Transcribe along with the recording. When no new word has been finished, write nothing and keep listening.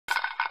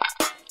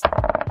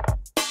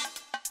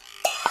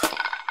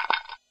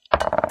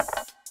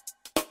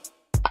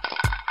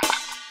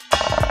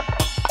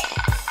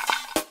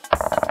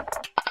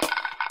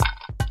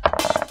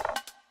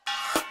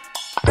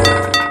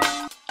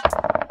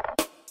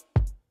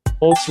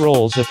Oats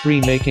rolls a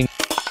 3 making.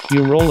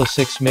 You roll a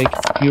 6 make.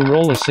 You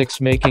roll a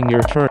 6 making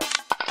your turn.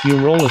 You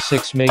roll a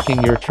 6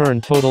 making your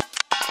turn total.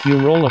 You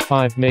roll a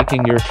 5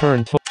 making your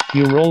turn total.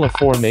 You roll a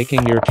 4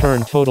 making your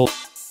turn total.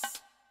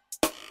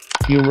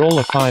 You roll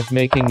a 5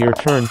 making your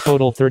turn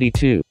total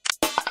 32.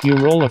 You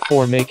roll a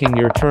 4 making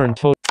your turn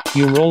total.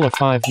 You roll a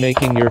 5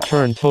 making your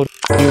turn total.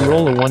 You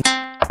roll a 1.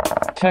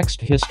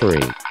 Text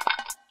history.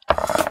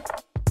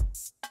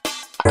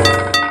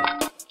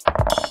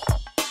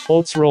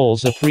 Oats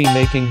rolls a 3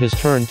 making his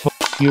turn total.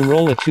 You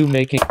roll a 2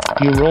 making.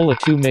 You roll a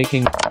 2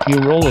 making. You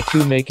roll a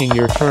 2 making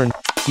your turn.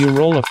 You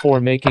roll a 4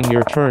 making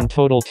your turn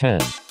total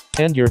 10.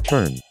 End your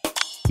turn.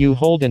 You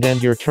hold and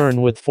end your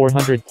turn with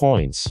 400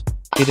 points.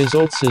 It is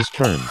Oats's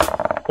turn.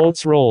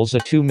 Oats rolls a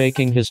 2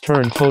 making his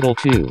turn total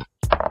 2.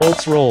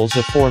 Oats rolls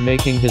a 4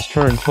 making his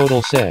turn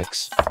total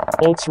 6.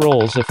 Oats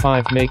rolls a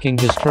 5 making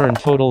his turn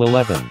total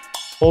 11.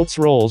 Oats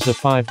rolls a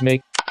 5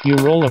 make. You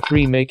roll a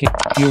 3 making.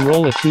 You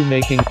roll a 2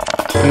 making.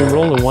 You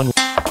roll a 1.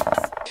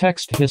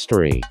 Text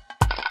history.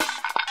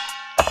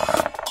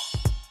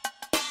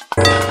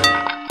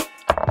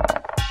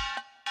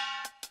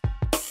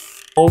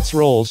 Oats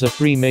rolls a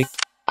 3 make.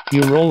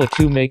 You roll a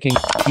 2 making.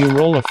 You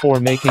roll a 4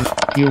 making.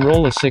 You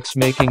roll a 6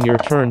 making your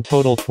turn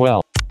total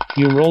 12.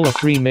 You roll a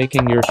 3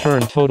 making your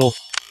turn total.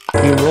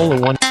 You roll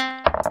a 1.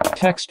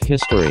 Text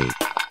history.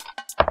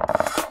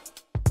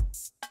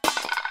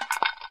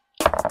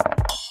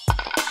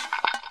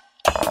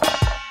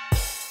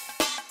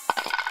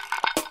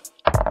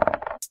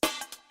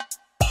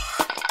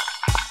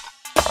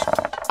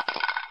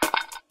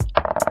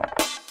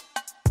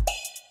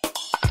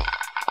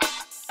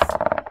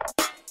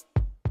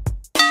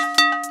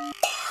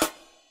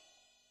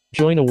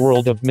 Join a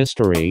world of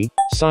mystery,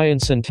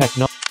 science and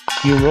technology.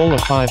 You roll a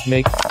 5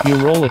 make. You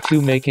roll a 2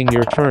 making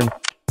your turn.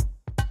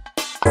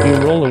 You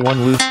roll a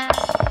 1 lose.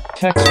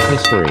 Text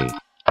history.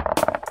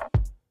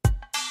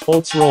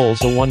 Oats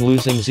rolls a 1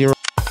 losing 0.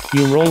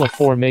 You roll a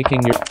 4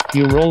 making your.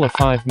 You roll a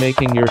 5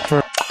 making your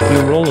turn.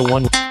 You roll a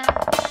 1.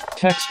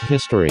 Text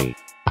history.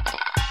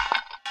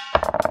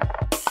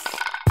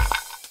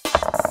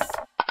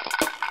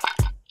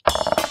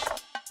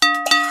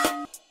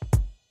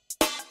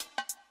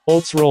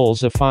 Oats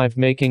rolls a 5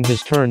 making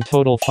his turn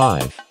total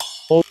 5.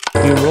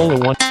 You roll a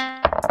 1.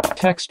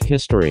 Text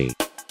history.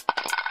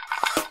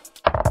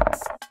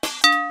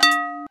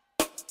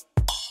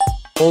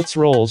 Oats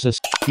rolls a.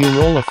 You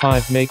roll a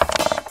 5 make.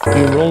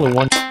 You roll a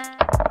 1.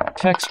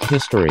 Text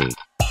history.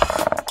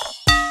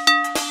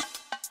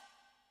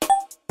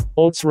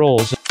 Oats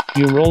rolls.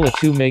 You roll a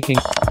 2 making.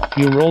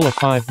 You roll a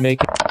 5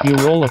 making. You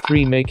roll a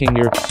 3 making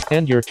your.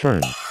 End your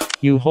turn.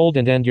 You hold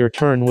and end your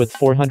turn with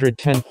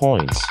 410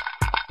 points.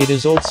 It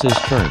is Oats's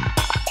turn.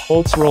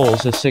 Oats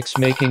rolls a 6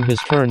 making his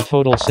turn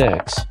total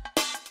 6.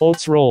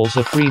 Oats rolls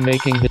a 3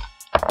 making his.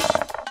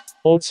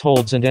 Oats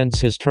holds and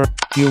ends his turn.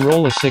 You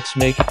roll a 6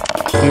 making.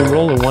 You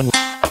roll a 1.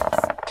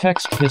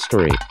 Text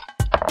history.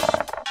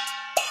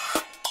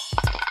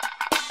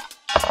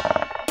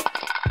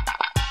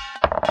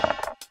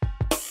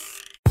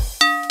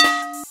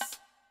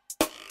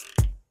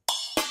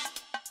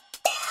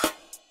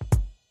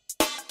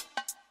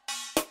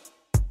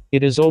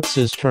 It is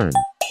Oats's turn.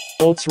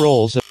 Oats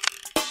rolls a.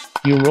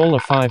 You roll a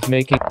 5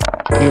 making.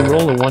 You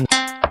roll a 1.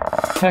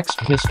 Text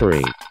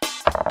history.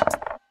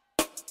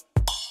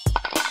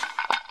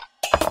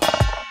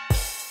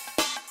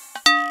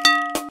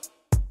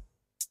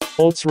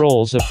 Oats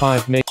rolls a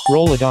 5 make.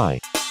 Roll a die.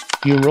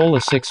 You roll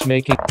a 6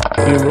 making.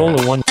 You roll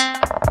a 1.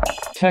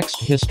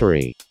 Text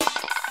history.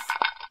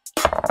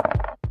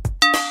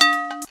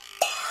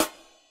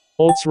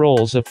 Oats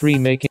rolls a 3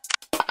 making.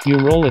 You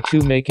roll a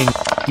 2 making.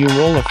 You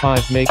roll a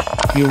 5 make.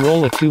 You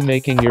roll a 2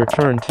 making your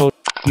turn total.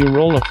 You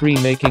roll a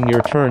 3 making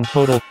your turn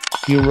total.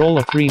 You roll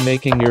a 3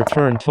 making your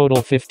turn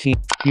total 15.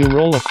 You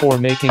roll a 4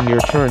 making your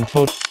turn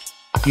total.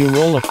 You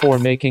roll a 4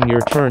 making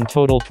your turn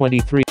total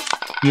 23.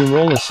 You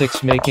roll a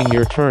 6 making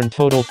your turn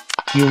total.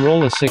 You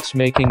roll a 6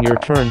 making your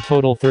turn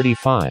total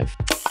 35.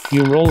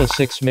 You roll a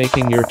 6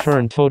 making your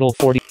turn total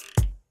 40.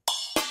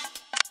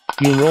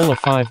 You roll a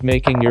 5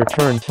 making your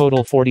turn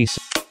total 46.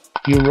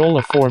 You roll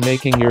a 4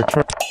 making your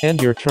turn.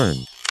 End your turn.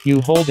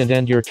 You hold and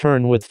end your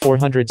turn with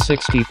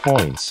 460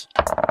 points.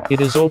 It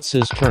is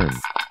Oats's turn.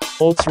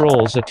 Oats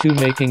rolls a 2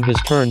 making his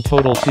turn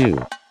total 2.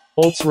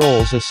 Oats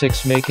rolls a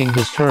 6 making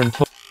his turn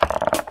total.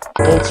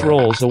 Oats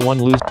rolls a 1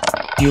 lose.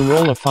 You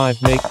roll a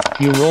 5 make.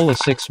 You roll a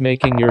 6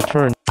 making your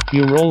turn.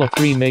 You roll a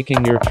 3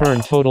 making your turn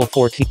total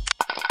 14.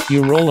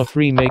 You roll a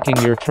 3 making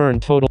your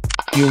turn total.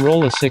 You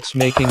roll a 6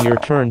 making your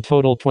turn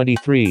total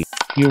 23.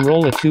 You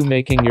roll a 2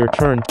 making your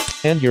turn.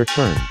 End your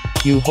turn.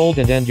 You hold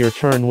and end your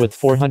turn with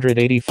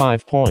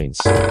 485 points.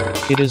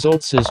 It is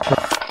Oats's turn.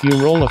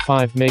 You roll a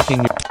 5 making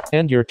your.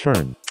 End your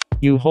turn.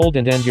 You hold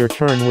and end your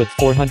turn with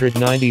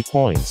 490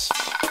 points.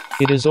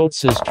 It is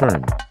Oats's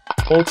turn.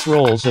 Oats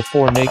rolls a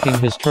 4 making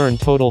his turn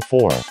total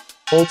 4.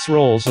 Oats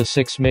rolls a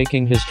 6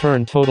 making his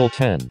turn total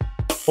 10.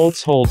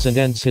 Oats holds and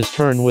ends his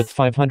turn with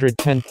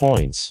 510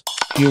 points.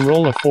 You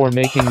roll a 4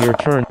 making your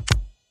turn.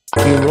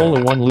 You roll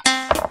a 1 lose.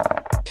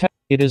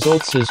 It is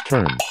Oats's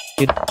turn.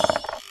 It.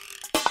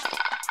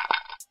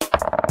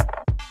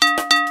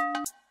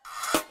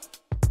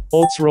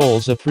 Oats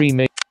rolls a 3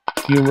 make.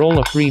 You roll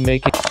a 3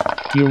 making.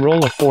 You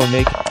roll a 4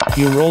 make.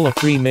 You roll a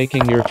 3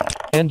 making your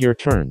end your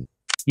turn.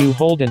 You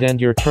hold and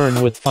end your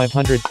turn with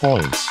 500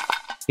 points.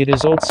 It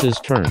is Oats's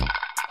turn.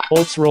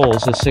 Oats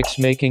rolls a 6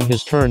 making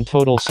his turn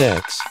total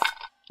 6.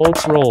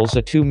 Oats rolls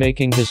a 2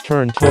 making his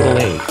turn total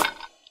 8.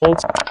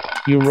 Oats.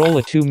 You roll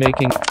a 2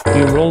 making.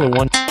 You roll a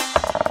 1.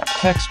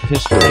 Text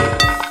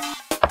history.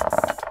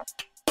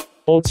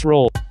 Oats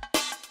roll.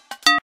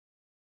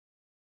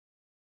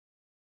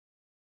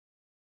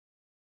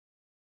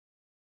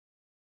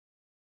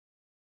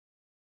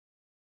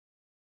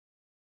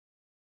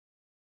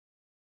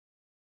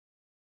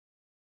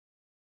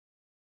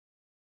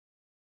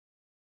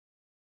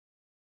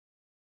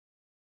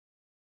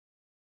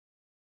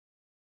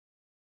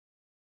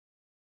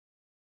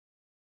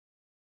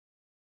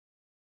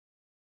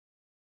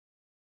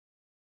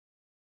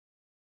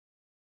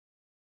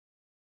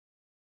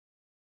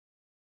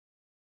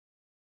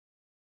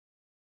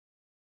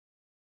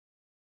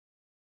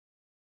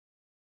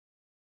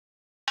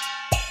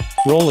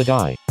 Roll a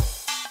die.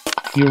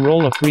 You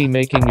roll a 3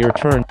 making your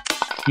turn.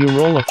 You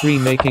roll a 3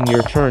 making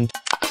your turn.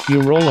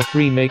 You roll a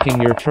 3 making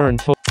your turn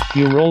total.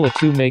 You roll a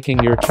 2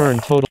 making your turn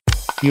total.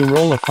 You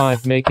roll a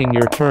 5 making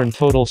your turn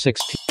total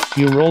 16.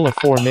 You roll a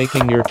 4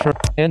 making your turn.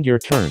 End your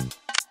turn.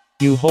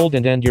 You hold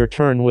and end your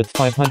turn with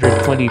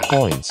 520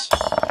 points.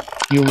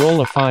 You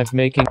roll a 5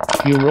 making.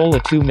 You roll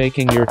a 2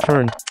 making your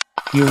turn.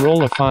 You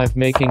roll a 5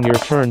 making your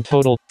turn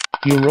total.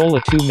 You roll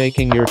a 2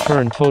 making your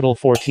turn total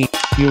 14.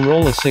 You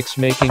roll a 6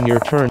 making your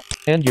turn.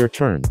 End your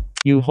turn.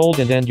 You hold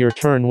and end your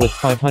turn with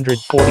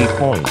 540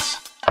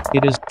 points.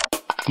 It is.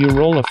 You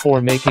roll a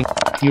 4 making.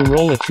 You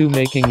roll a 2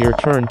 making your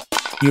turn.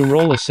 You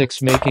roll a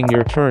 6 making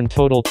your turn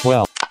total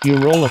 12. You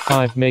roll a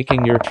 5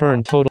 making your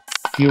turn total.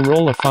 You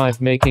roll a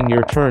 5 making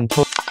your turn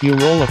total. You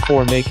roll a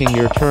 4 making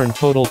your turn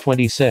total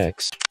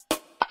 26.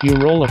 You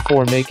roll a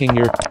 4 making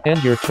your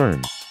end your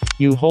turn.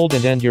 You hold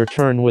and end your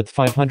turn with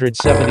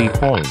 570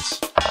 points.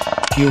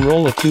 You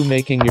roll a 2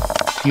 making your.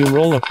 You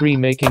roll a 3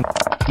 making.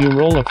 You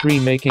roll a 3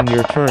 making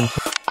your turn.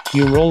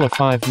 You roll a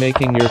 5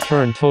 making your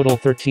turn total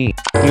 13.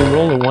 You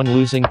roll a 1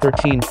 losing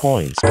 13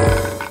 points.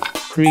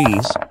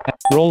 Freeze.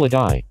 Roll a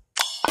die.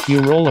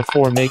 You roll a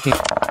 4 making.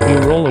 You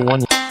roll a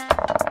 1.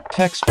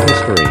 Text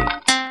history.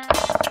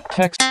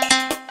 Text.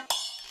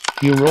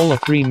 You roll a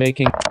 3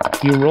 making.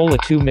 You roll a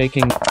 2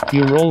 making.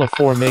 You roll a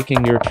 4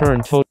 making your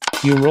turn total.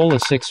 You roll a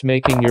 6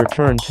 making your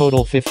turn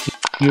total 15.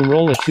 You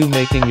roll a 2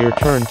 making your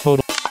turn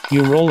total.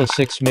 You roll a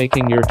 6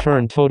 making your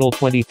turn total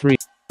 23.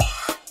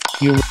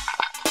 You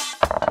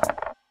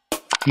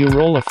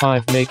roll a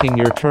 5 making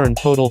your turn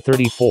total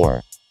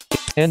 34.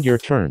 End your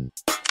turn.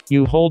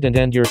 You hold and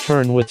end your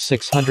turn with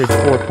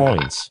 604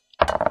 points.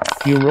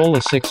 You roll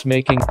a 6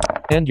 making.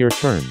 End your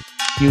turn.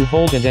 You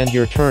hold and end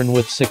your turn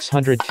with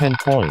 610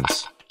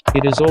 points.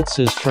 It is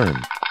Oats's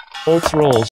turn. Oats rolls.